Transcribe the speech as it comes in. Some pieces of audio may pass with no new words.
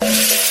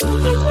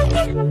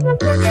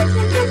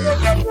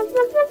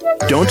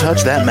Don't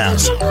touch that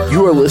mouse.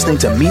 You are listening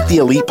to Meet the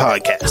Elite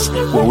Podcast,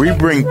 where we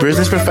bring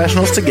business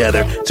professionals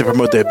together to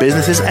promote their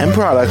businesses and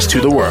products to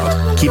the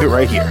world. Keep it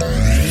right here.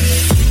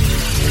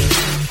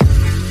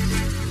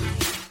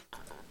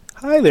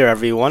 Hi there,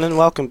 everyone, and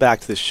welcome back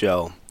to the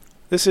show.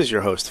 This is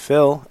your host,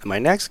 Phil, and my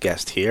next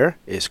guest here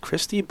is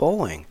Christi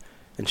Bowling,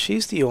 and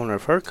she's the owner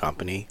of her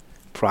company,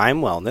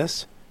 Prime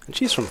Wellness, and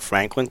she's from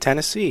Franklin,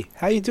 Tennessee.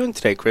 How are you doing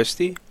today,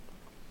 Christi?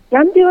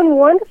 I'm doing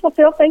wonderful,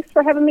 Phil. Thanks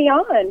for having me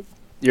on.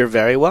 You're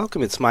very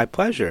welcome. It's my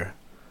pleasure.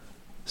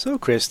 So,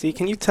 Christi,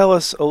 can you tell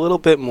us a little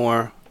bit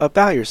more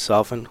about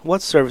yourself and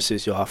what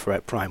services you offer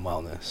at Prime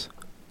Wellness?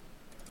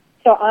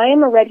 So I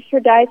am a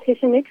registered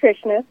dietitian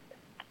nutritionist.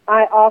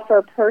 I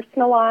offer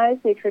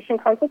personalized nutrition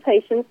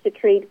consultations to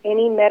treat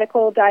any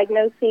medical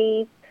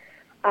diagnoses,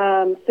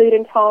 food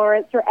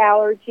intolerance or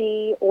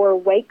allergy, or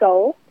weight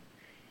goals.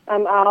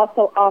 I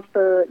also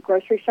offer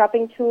grocery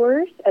shopping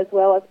tours as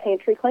well as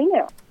pantry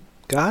clean-out.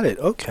 Got it.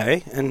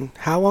 Okay. And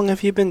how long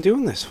have you been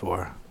doing this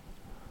for?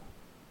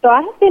 So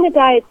I have been a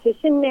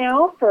dietitian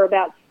now for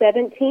about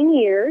 17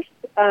 years.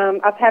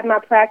 I've had my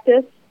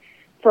practice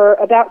for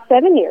about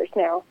 7 years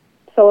now.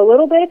 So a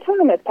little bit of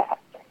time has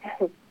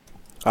passed.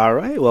 All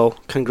right. Well,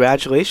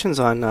 congratulations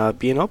on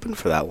being open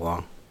for that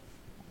long.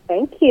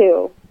 Thank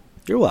you.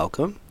 You're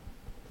welcome.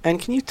 And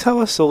can you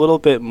tell us a little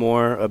bit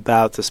more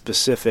about the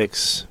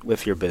specifics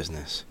with your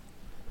business?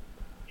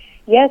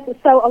 Yes,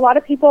 so a lot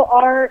of people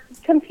are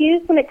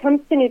confused when it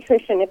comes to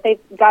nutrition. If they've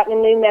gotten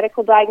a new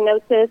medical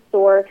diagnosis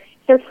or if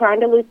they're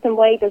trying to lose some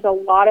weight, there's a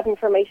lot of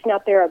information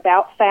out there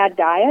about fad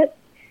diets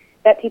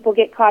that people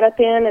get caught up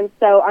in. And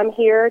so I'm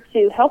here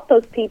to help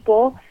those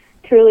people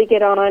truly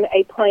get on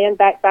a plan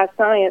backed by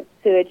science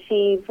to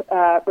achieve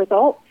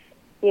results,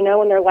 in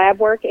their lab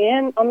work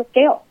and on the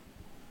scale.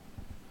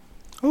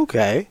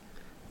 Okay.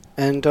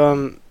 And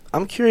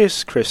I'm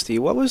curious, Christi,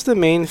 what was the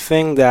main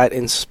thing that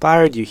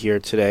inspired you here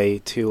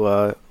today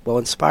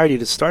inspired you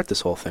to start this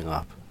whole thing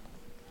up?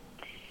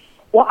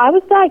 Well, I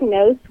was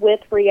diagnosed with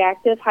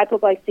reactive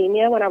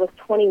hypoglycemia when I was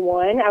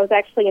 21. I was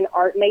actually an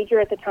art major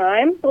at the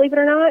time, believe it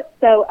or not,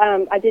 so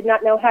I did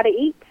not know how to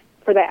eat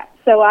for that.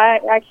 So I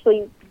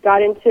actually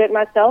got into it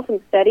myself and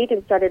studied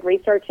and started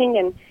researching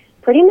and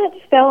pretty much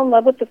fell in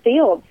love with the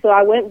field. So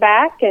I went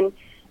back and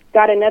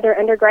got another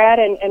undergrad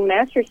and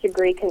master's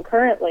degree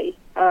concurrently.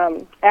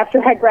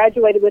 After I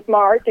graduated with my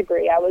art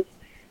degree, I was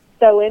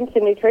so into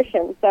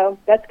nutrition. So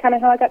that's kind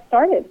of how I got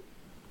started.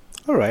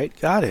 All right,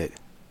 got it.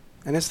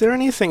 And is there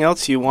anything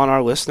else you want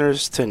our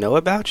listeners to know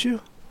about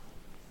you?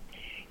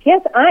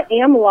 Yes, I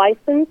am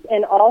licensed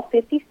in all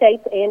 50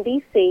 states and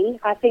D.C.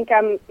 I think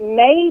I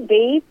may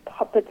be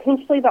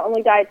potentially the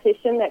only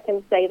dietitian that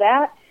can say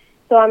that.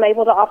 So I'm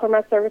able to offer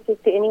my services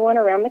to anyone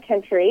around the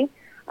country.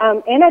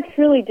 And I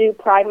truly do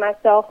pride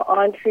myself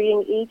on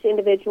treating each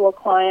individual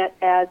client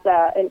as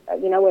a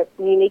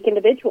unique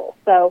individual.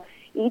 So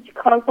each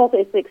consult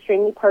is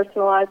extremely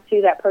personalized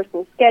to that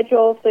person's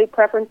schedule, food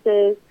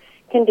preferences,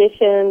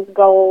 conditions,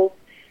 goals.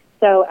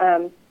 So,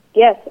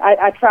 yes,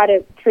 I try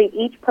to treat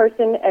each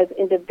person as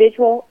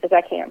individual as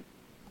I can.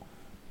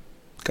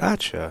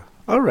 Gotcha.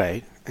 All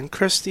right. And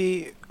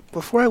Christi,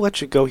 before I let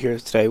you go here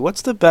today,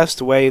 what's the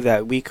best way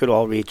that we could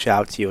all reach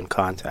out to you and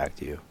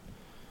contact you?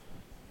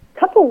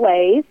 Couple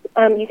ways.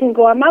 You can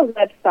go on my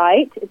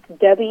website. It's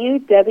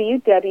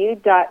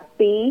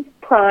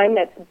www.bprime,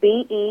 that's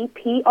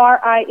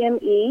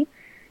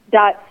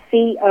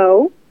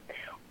BEPRIME.co.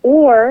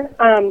 Or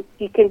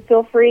you can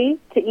feel free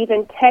to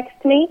even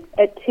text me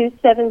at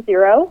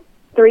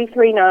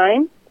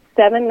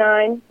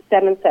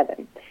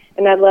 270-339-7977.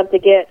 And I'd love to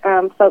get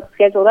folks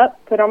scheduled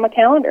up, put on my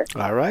calendar.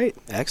 All right.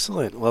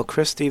 Excellent. Well,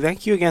 Christi,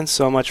 thank you again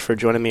so much for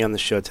joining me on the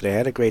show today. I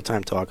had a great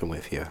time talking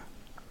with you.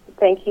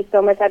 Thank you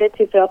so much. I did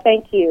too, Phil.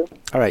 Thank you.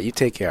 All right. You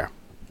take care.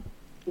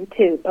 You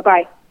too.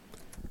 Bye-bye.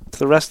 To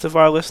the rest of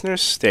our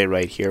listeners, stay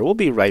right here. We'll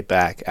be right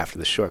back after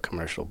the short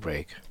commercial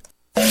break.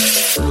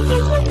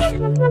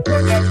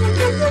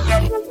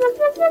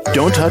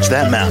 Don't touch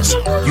that mouse.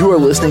 You are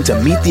listening to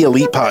Meet the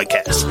Elite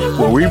Podcast,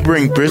 where we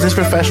bring business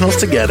professionals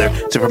together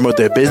to promote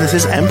their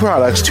businesses and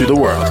products to the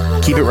world.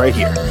 Keep it right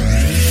here.